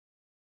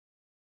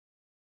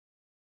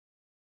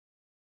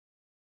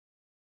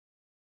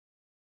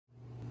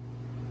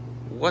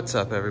What's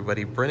up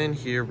everybody, Brennan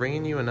here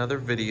bringing you another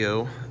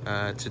video.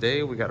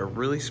 Today we got a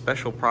really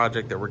special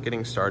project that we're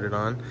getting started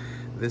on.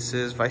 This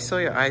is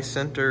Visalia Eye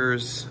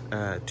Center's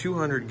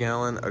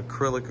 200-gallon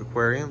acrylic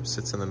aquarium.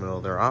 Sits in the middle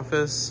of their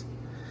office.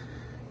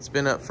 It's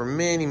been up for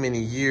many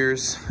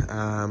years,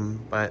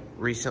 but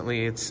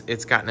recently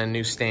it's gotten a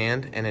new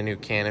stand and a new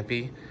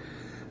canopy.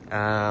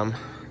 Yeah,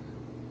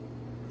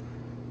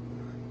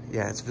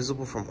 it's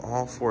visible from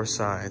all four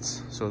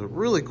sides, so it's a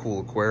really cool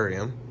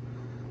aquarium.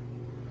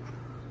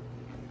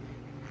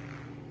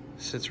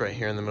 Sits right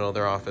here in the middle of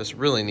their office,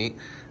 really neat.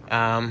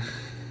 The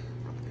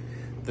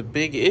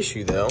big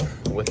issue though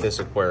with this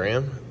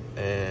aquarium,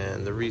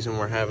 and the reason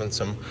we're having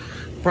some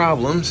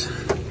problems,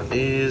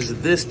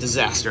 is this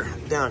disaster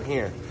down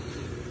here.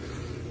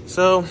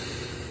 So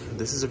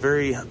this is a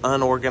very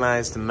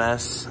unorganized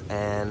mess,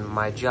 and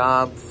my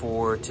job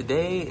for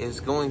today is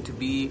going to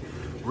be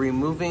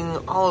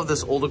removing all of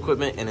this old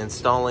equipment and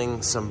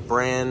installing some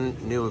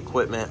brand new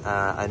equipment,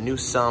 a new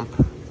sump,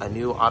 a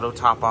new auto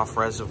top-off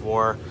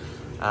reservoir.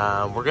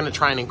 We're gonna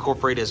try and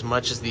incorporate as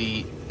much of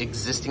the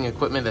existing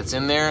equipment that's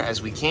in there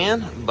as we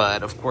can,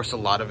 but of course a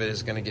lot of it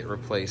is gonna get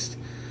replaced.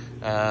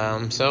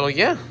 So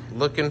yeah,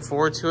 looking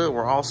forward to it.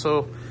 We're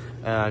also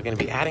gonna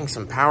be adding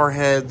some power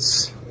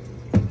heads,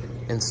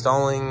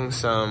 installing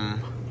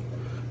some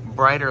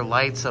brighter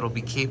lights that'll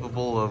be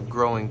capable of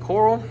growing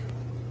coral,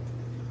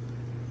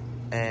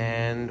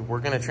 and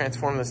we're gonna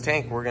transform this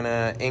tank. We're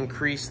gonna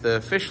increase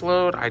the fish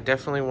load. I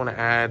definitely wanna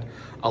add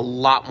a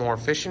lot more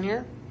fish in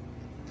here.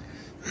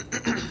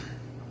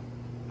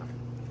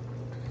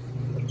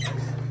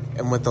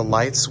 And with the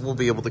lights, we'll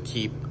be able to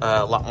keep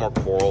a lot more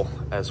coral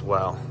as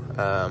well.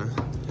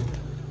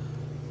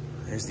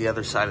 There's the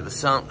other side of the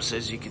sump. So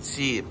as you can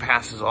see, it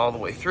passes all the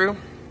way through.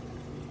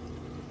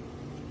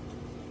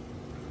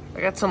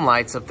 I got some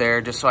lights up there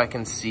just so I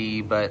can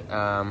see, but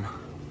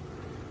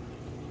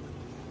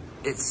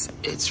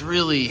it's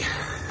really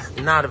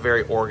not a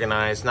very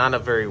organized, not a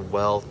very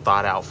well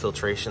thought out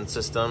filtration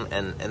system,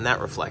 and that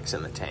reflects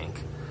in the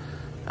tank.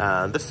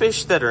 The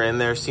fish that are in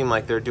there seem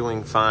like they're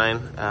doing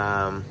fine,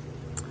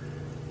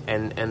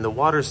 and the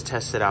water's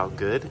tested out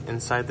good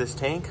inside this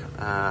tank.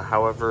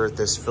 However,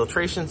 this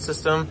filtration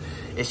system,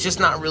 it's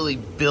just not really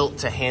built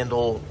to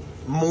handle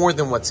more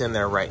than what's in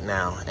there right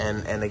now.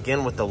 And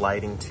again, with the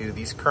lighting too,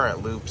 these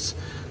current loops,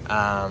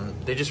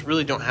 they just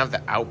really don't have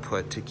the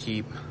output to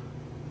keep,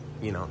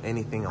 you know,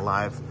 anything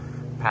alive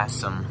past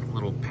some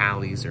little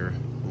pallies or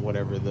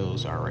whatever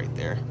those are right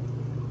there.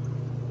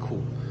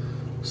 Cool.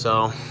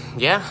 So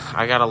yeah,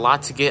 I got a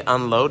lot to get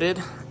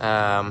unloaded.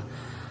 I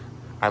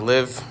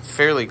live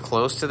fairly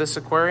close to this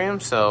aquarium,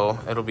 so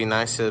it'll be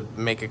nice to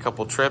make a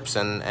couple trips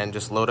and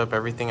just load up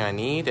everything I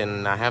need,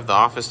 and I have the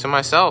office to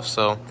myself.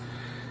 So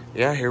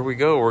yeah, here we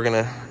go. We're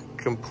gonna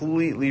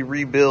completely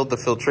rebuild the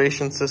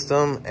filtration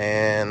system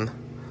and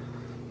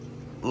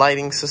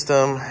lighting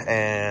system,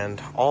 and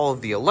all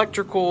of the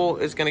electrical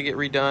is gonna get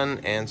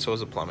redone, and so is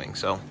the plumbing.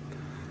 So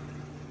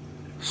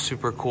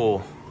super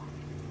cool.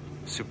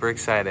 Super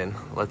excited.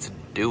 Let's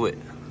do it.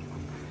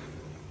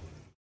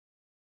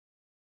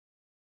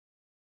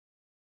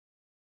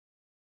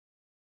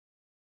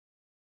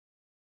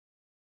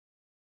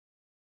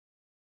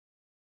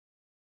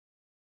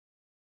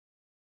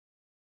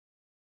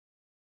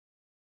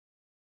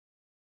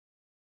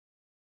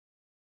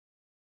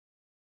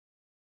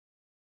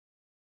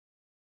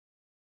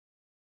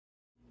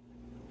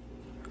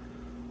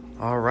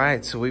 All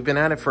right, so we've been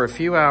at it for a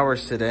few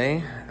hours today.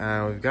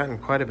 We've gotten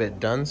quite a bit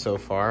done so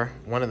far.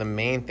 One of the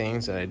main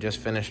things that I just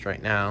finished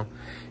right now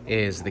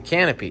is the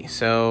canopy.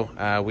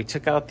 So we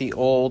took out the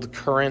old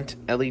current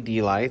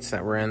LED lights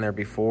that were in there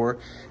before,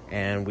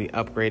 and we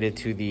upgraded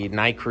to the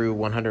Nicrew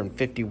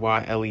 150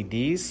 watt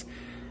LEDs.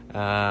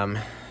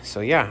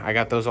 So yeah, I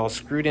got those all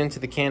screwed into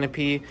the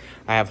canopy.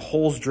 I have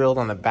holes drilled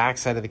on the back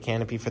side of the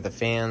canopy for the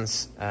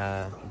fans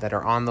that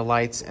are on the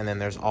lights, and then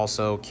there's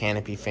also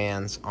canopy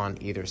fans on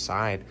either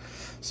side.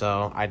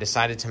 So I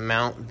decided to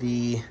mount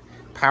the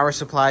power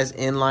supplies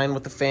in line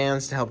with the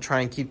fans to help try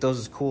and keep those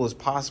as cool as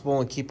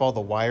possible and keep all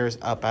the wires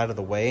up out of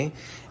the way.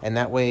 And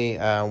that way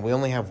we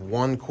only have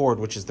one cord,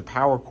 which is the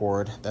power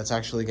cord, that's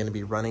actually going to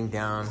be running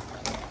down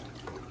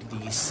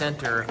the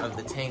center of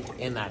the tank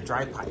in that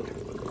dry pipe.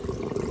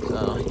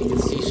 So you can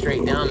see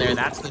straight down there,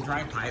 that's the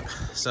dry pipe.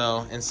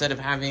 So instead of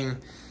having,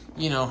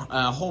 you know,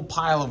 a whole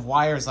pile of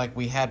wires like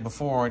we had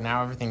before,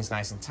 now everything's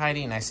nice and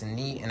tidy, nice and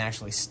neat, and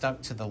actually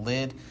stuck to the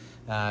lid.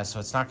 So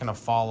it's not gonna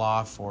fall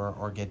off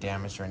or get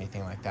damaged or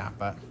anything like that.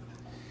 But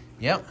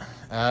yep,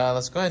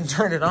 let's go ahead and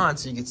turn it on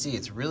so you can see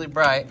it's really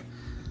bright.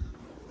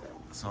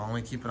 So I'll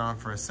only keep it on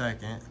for a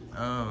second.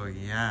 Oh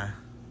yeah,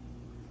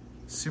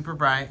 super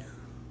bright.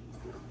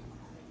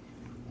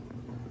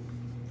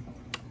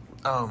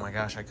 Oh my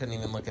gosh, I couldn't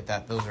even look at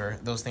that.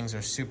 Those things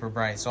are super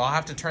bright. So I'll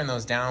have to turn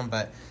those down,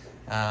 but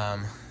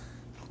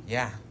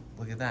yeah,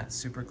 look at that,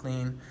 super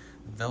clean.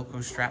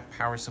 Velcro strap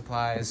power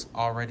supplies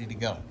all ready to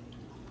go.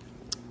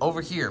 Over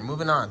here,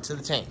 moving on to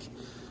the tank.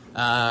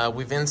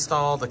 We've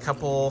installed a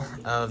couple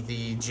of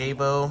the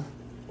Jabo,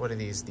 what are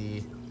these?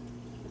 The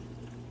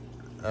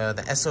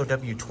the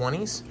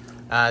SOW20s.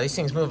 These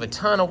things move a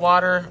ton of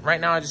water. Right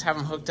now I just have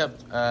them hooked up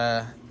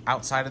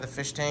outside of the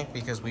fish tank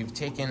because we've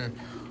taken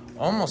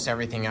almost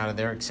everything out of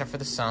there except for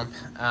the sump.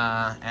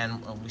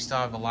 And we still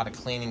have a lot of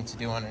cleaning to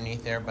do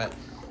underneath there, but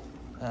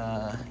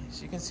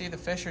as you can see, the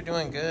fish are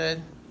doing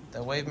good.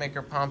 The wave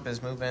maker pump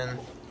is moving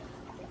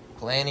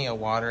plenty of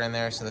water in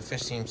there, so the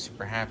fish seem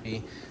super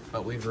happy.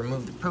 But we've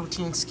removed the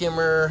protein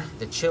skimmer,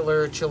 the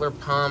chiller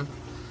pump.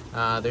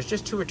 There's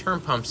just 2 return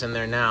pumps in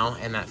there now,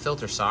 and that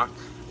filter sock,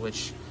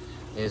 which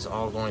is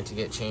all going to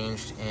get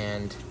changed.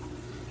 And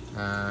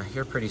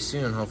here pretty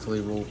soon,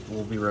 hopefully,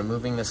 we'll be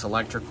removing this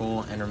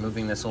electrical and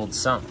removing this old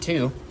sump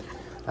too.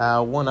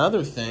 One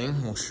other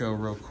thing we'll show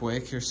real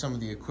quick. Here's some of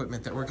the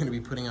equipment that we're going to be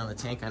putting on the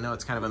tank. I know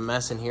it's kind of a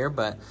mess in here,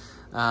 but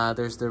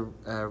there's the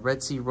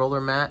Red Sea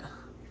roller mat.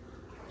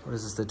 What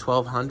is this, the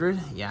 1200?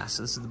 Yeah,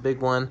 so this is the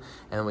big one.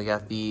 And then we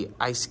got the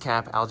Ice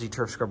Cap Algae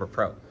Turf Scrubber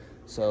Pro.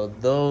 So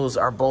those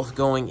are both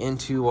going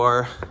into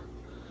our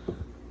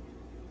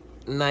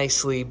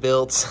nicely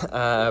built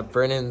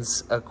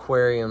Brennens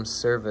Aquarium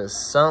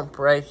service sump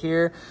right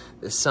here.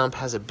 This sump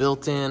has a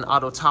built-in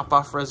auto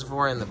top-off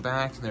reservoir in the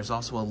back, and there's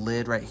also a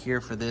lid right here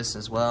for this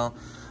as well.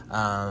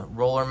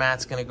 Roller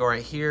mat's gonna go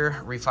right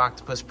here, Reef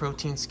Octopus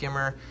protein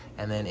skimmer,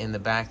 and then in the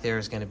back there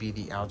is gonna be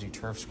the algae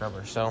turf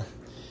scrubber. So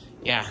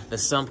yeah, the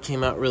sump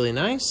came out really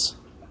nice.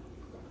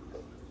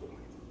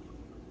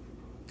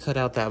 Cut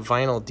out that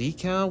vinyl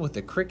decal with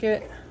the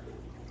cricket.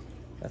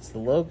 That's the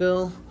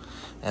logo.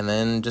 And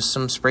then just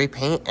some spray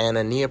paint and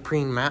a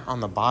neoprene mat on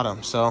the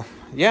bottom. So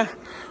yeah,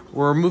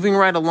 we're moving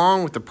right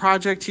along with the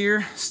project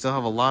here. Still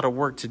have a lot of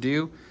work to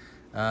do.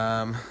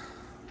 But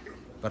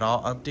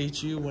I'll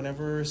update you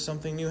whenever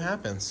something new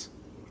happens.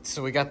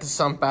 So we got the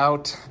sump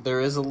out. There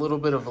is a little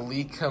bit of a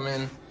leak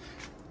coming.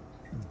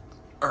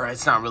 Or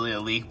it's not really a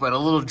leak, but a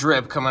little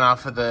drip coming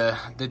off of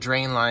the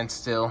drain line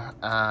still.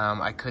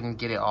 I couldn't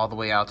get it all the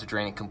way out to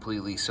drain it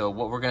completely. So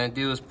what we're gonna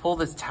do is pull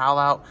this towel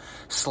out,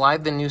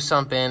 slide the new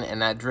sump in,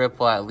 and that drip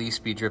will at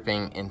least be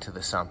dripping into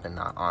the sump and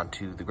not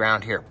onto the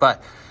ground here.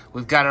 But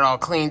we've got it all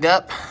cleaned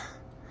up.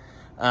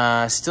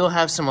 Still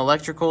have some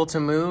electrical to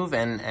move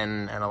and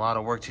a lot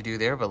of work to do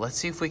there, but let's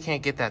see if we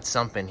can't get that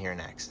sump in here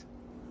next.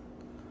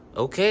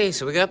 Okay,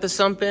 so we got the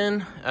sump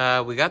in,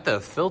 we got the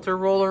filter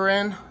roller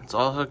in. It's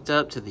all hooked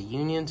up to the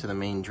union, to the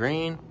main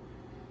drain.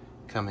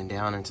 Coming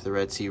down into the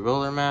Red Sea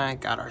roller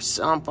mat. Got our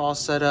sump all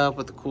set up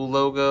with the cool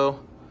logo.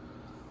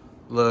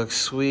 Looks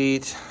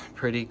sweet,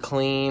 pretty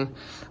clean.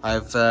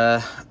 I've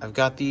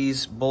got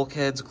these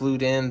bulkheads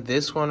glued in.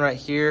 This one right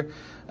here,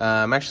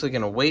 I'm actually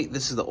gonna wait.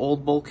 This is the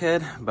old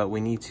bulkhead, but we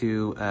need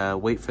to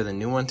wait for the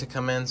new one to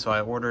come in. So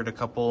I ordered a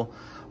couple.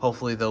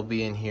 Hopefully they'll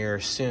be in here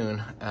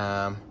soon.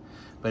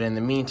 But in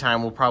the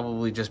meantime, we'll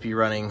probably just be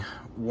running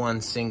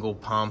one single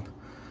pump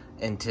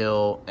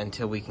until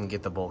we can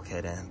get the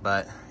bulkhead in.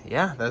 But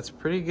yeah, that's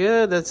pretty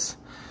good. That's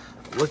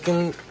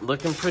looking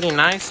pretty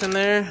nice in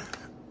there.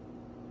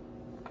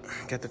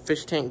 Got the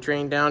fish tank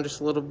drained down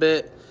just a little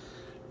bit.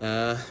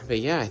 But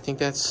yeah, I think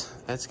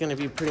that's gonna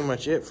be pretty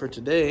much it for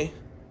today.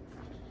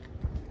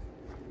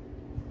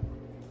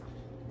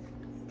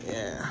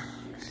 Yeah,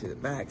 see the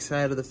back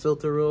side of the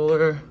filter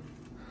roller.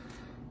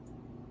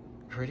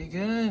 Pretty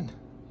good.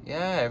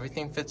 Yeah,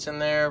 everything fits in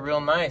there real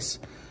nice.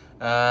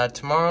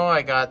 Tomorrow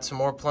I got some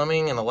more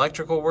plumbing and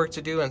electrical work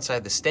to do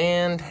inside the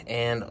stand,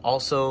 and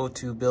also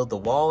to build the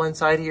wall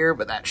inside here,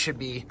 but that should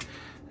be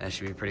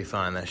pretty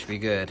fun. That should be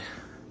good.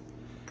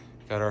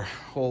 Got our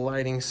whole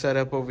lighting set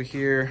up over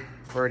here.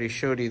 I've already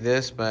showed you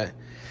this, but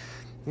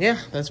yeah,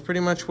 that's pretty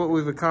much what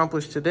we've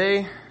accomplished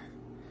today.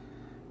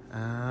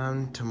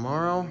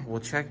 Tomorrow we'll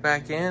check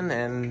back in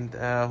and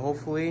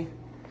hopefully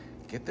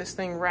get this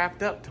thing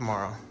wrapped up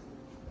tomorrow.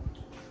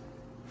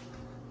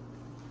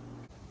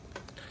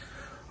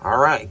 All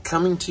right,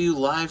 coming to you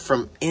live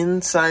from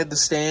inside the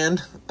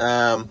stand.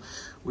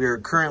 We are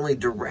currently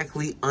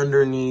directly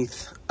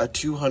underneath a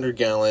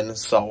 200-gallon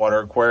saltwater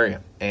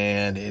aquarium,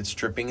 and it's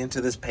dripping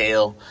into this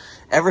pail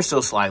ever so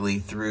slightly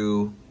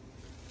through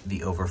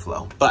the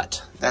overflow.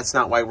 But that's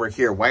not why we're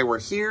here. Why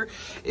we're here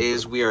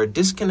is we are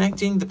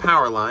disconnecting the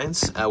power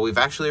lines. We've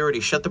actually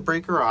already shut the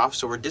breaker off,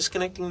 so we're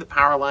disconnecting the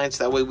power lines.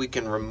 That way we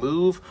can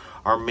remove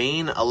our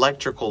main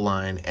electrical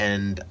line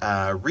and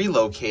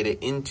relocate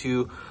it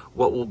into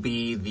what will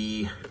be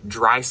the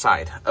dry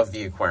side of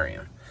the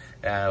aquarium.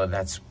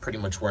 That's pretty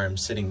much where I'm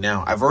sitting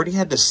now. I've already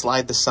had to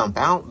slide the sump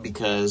out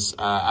because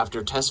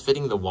after test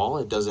fitting the wall,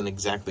 it doesn't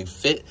exactly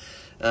fit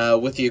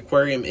with the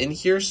aquarium in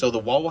here. So the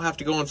wall will have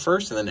to go in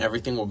first, and then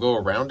everything will go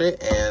around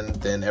it, and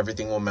then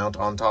everything will mount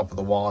on top of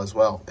the wall as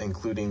well,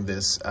 including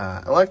this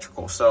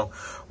electrical. So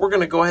we're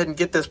gonna go ahead and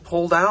get this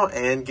pulled out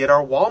and get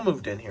our wall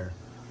moved in here.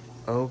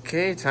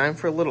 Okay, time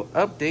for a little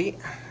update.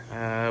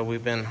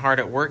 We've been hard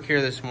at work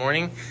here this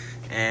morning.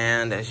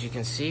 And as you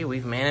can see,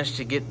 we've managed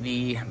to get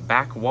the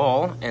back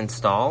wall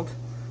installed.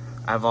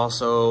 I've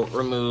also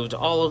removed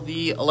all of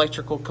the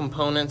electrical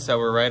components that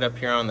were right up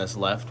here on this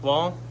left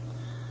wall.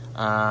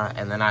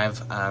 And then I've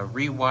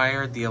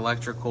rewired the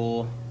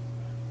electrical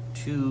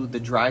to the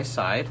dry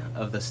side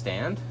of the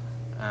stand.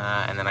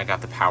 and then I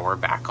got the power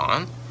back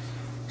on.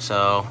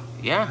 So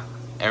yeah,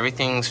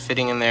 everything's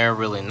fitting in there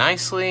really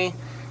nicely.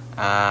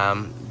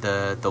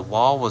 The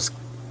wall was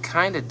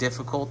kind of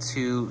difficult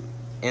to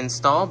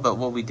install, but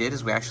what we did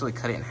is we actually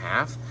cut it in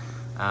half,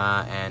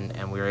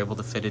 and we were able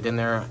to fit it in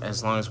there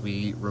as long as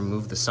we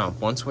removed the sump.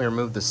 Once we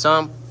removed the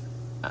sump,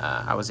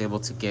 I was able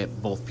to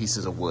get both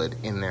pieces of wood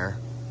in there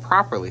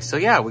properly. So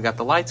yeah, we got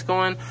the lights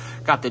going,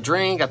 got the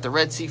drain, got the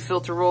Red Sea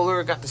filter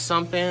roller, got the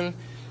sump in.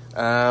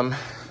 We'll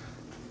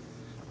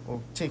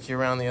take you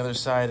around the other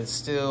side. It's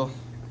still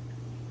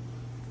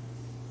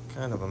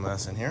kind of a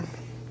mess in here.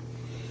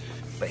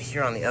 But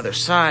here on the other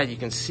side, you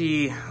can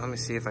see, let me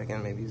see if I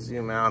can maybe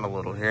zoom out a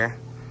little here.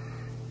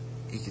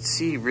 You can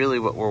see really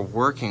what we're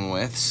working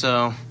with.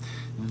 So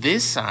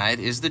this side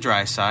is the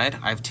dry side.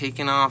 I've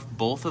taken off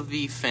both of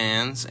the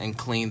fans and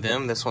cleaned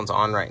them. This one's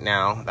on right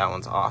now, that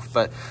one's off,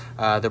 but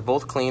they're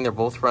both clean, they're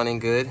both running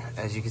good.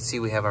 As you can see,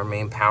 we have our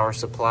main power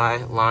supply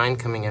line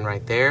coming in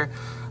right there.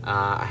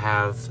 I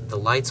have the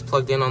lights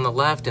plugged in on the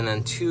left and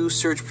then 2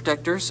 surge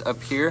protectors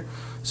up here.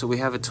 So we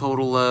have a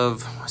total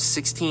of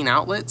 16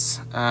 outlets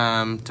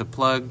to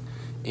plug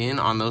in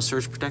on those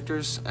surge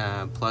protectors,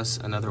 plus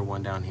another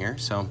one down here.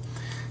 So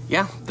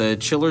yeah, the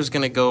chiller's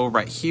gonna go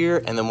right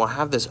here, and then we'll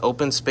have this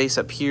open space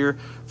up here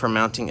for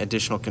mounting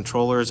additional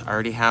controllers. I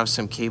already have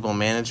some cable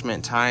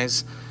management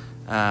ties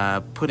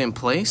put in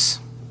place.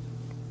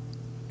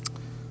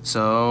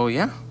 So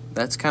yeah,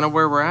 that's kind of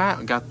where we're at.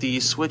 We got the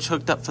switch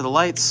hooked up for the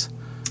lights,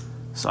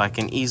 so I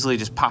can easily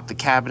just pop the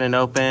cabinet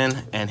open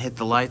and hit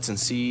the lights and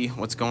see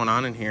what's going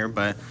on in here.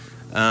 But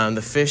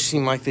the fish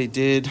seem like they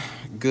did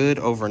good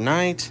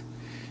overnight.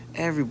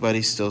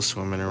 Everybody's still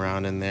swimming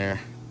around in there.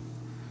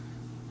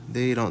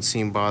 They don't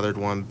seem bothered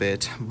one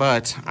bit,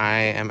 but I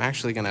am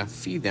actually gonna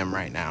feed them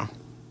right now.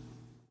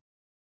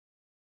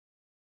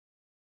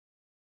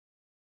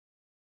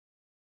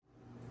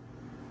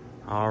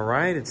 All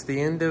right, it's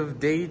the end of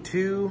day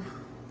 2,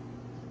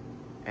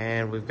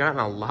 and we've gotten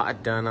a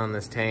lot done on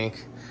this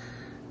tank.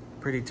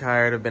 Pretty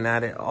tired, I've been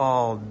at it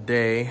all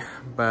day,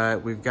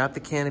 but we've got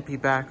the canopy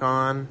back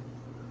on.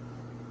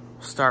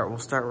 We'll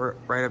start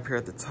right up here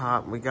at the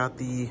top. We got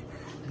the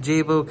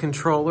Jabo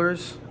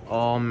controllers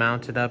all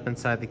mounted up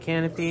inside the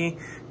canopy.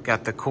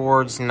 Got the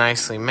cords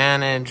nicely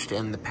managed,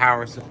 and the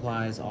power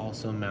supply is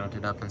also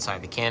mounted up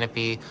inside the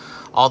canopy.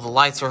 All the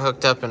lights are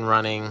hooked up and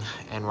running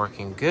and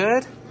working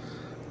good.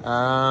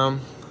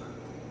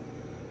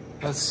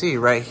 Let's see,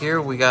 right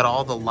here we got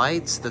all the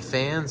lights, the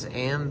fans,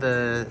 and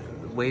the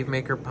wave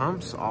maker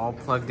pumps all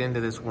plugged into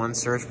this one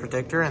surge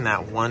protector, and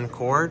that one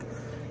cord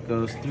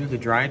goes through the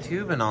dry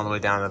tube and all the way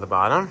down to the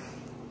bottom.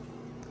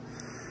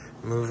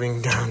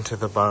 Moving down to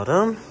the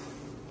bottom.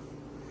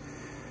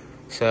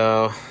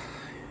 So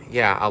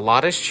yeah, a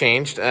lot has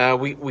changed.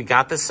 We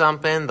got the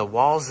sump in, the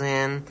wall's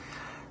in,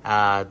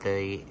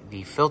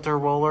 the filter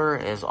roller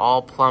is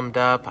all plumbed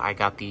up. I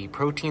got the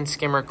protein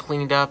skimmer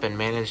cleaned up and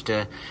managed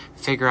to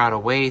figure out a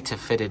way to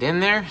fit it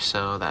in there,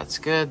 so that's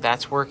good,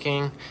 that's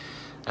working.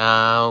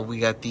 We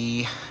got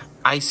the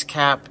ice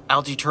cap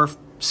algae turf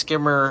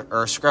skimmer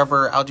or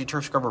scrubber, algae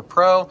turf scrubber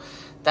pro,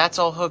 that's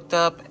all hooked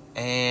up.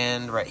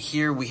 And right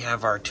here we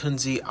have our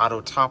Tunzi auto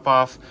top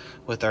off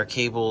with our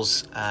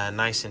cables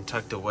nice and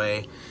tucked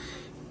away.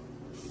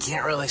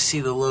 Can't really see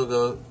the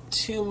logo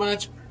too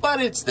much,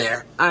 but it's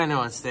there. I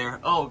know it's there.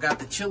 Oh, got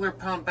the chiller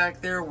pump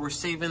back there. We're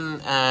saving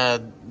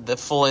the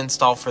full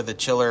install for the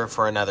chiller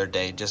for another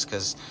day, just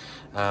because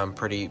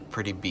pretty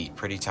beat,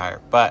 pretty tired.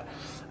 But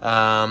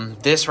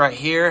this right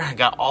here, I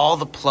got all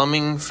the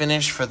plumbing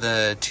finished for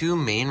the 2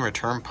 main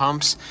return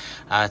pumps.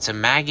 It's a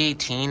Mag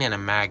 18 and a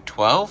Mag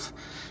 12.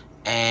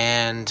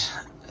 And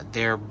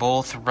they're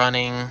both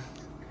running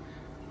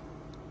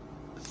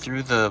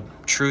through the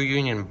True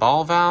Union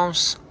ball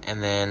valves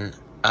and then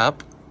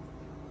up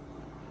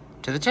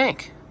to the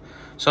tank.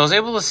 So I was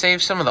able to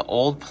save some of the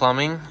old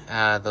plumbing.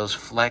 Those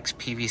flex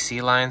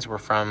PVC lines were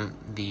from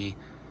the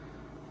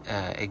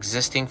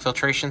existing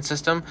filtration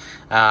system.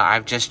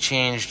 I've just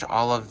changed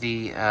all of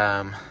the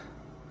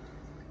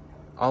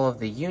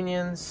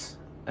unions,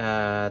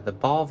 the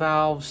ball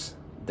valves,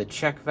 the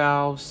check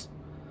valves,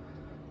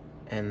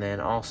 and then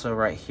also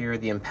right here,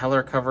 the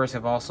impeller covers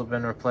have also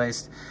been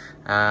replaced.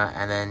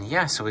 And then,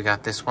 yeah, so we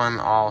got this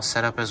one all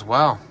set up as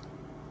well.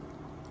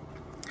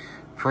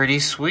 Pretty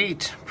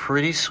sweet,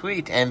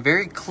 and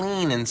very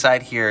clean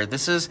inside here.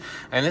 This is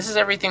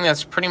everything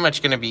that's pretty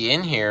much gonna be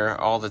in here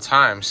all the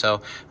time.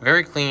 So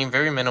very clean,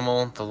 very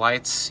minimal. The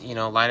lights, you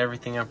know, light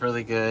everything up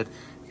really good.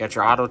 You got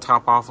your auto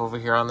top off over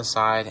here on the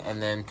side, and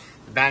then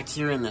back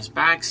here in this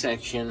back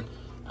section,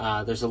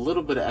 there's a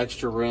little bit of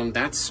extra room.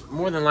 That's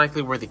more than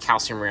likely where the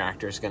calcium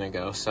reactor is going to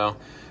go. So,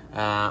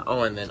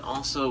 oh, and then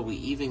also we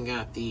even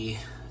got the,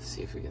 let's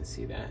see if we can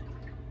see that.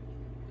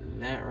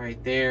 That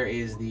right there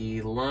is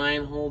the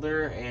line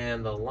holder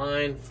and the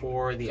line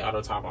for the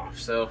auto top off.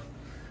 So,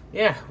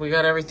 yeah, we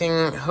got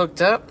everything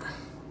hooked up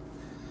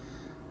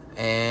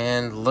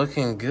and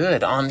looking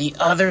good. On the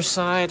other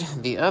side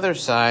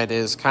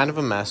is kind of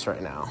a mess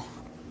right now.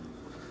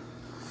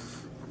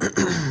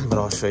 But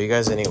I'll show you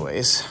guys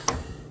anyways.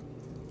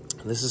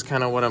 this is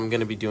kind of what I'm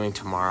going to be doing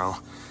tomorrow,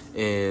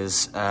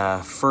 is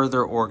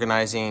further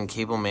organizing and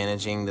cable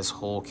managing this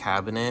whole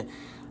cabinet.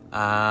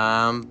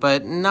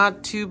 But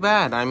not too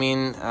bad. I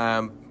mean,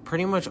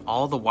 pretty much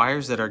all the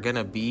wires that are going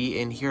to be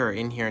in here are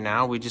in here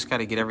now. We just got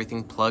to get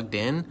everything plugged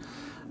in.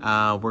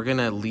 We're going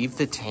to leave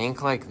the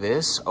tank like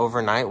this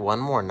overnight, one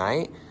more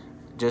night,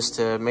 just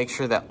to make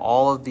sure that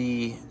all of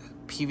the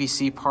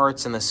PVC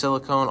parts and the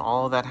silicone,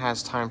 all of that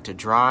has time to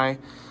dry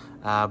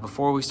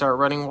before we start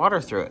running water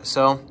through it.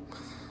 So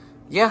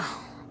yeah,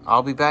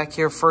 I'll be back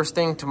here first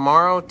thing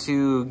tomorrow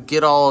to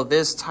get all of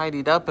this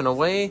tidied up and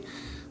away.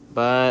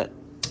 But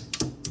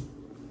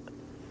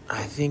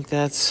I think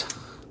that's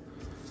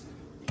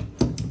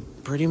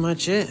pretty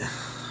much it.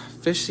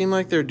 Fish seem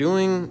like they're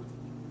doing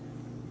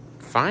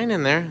fine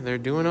in there. They're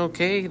doing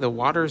okay. The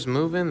water's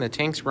moving, the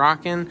tank's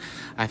rocking.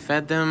 I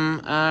fed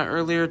them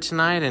earlier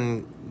tonight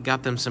and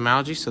got them some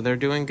algae, so they're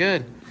doing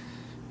good.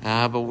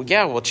 But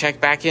yeah, we'll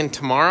check back in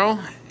tomorrow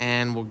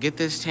and we'll get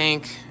this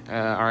tank, or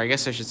I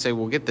guess I should say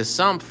we'll get this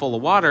sump full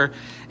of water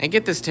and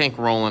get this tank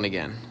rolling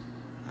again.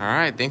 All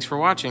right, thanks for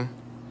watching.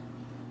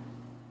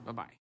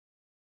 Bye-bye.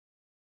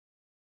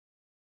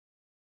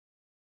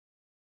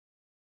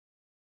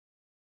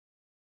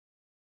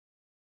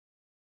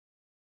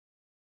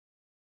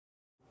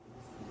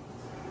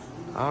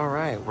 All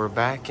right, we're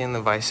back in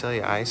the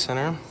Visalia Eye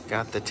Center.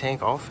 Got the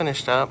tank all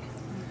finished up,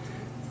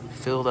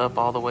 filled up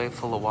all the way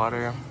full of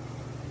water.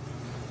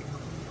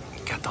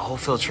 Got the whole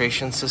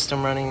filtration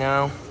system running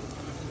now.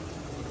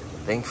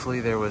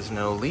 Thankfully, there was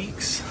no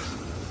leaks.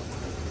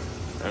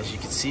 As you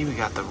can see, we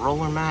got the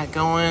roller mat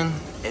going.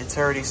 It's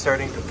already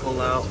starting to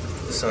pull out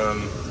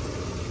some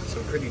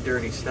pretty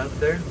dirty stuff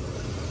there.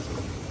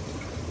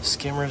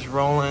 Skimmer's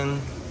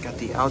rolling. Got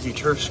the algae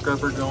turf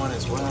scrubber going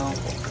as well.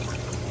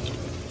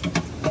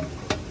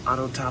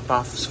 Auto top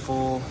off is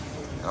full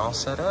and all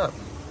set up.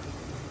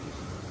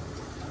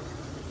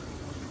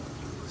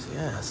 So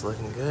yeah, it's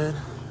looking good.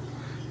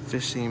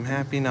 Fish seem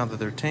happy now that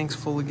their tank's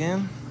full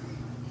again.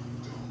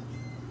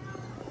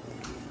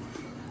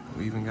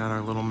 We even got our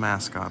little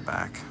mascot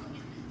back.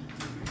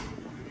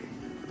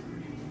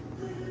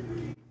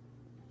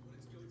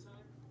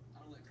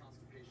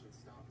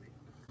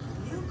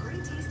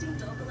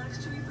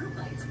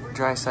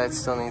 Dry side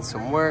still needs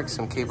some work,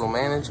 some cable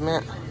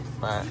management,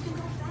 but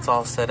it's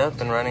all set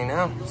up and running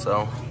now.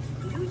 So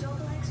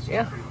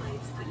yeah.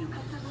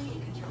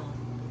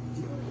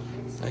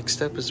 Next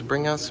step is to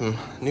bring out some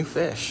new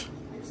fish.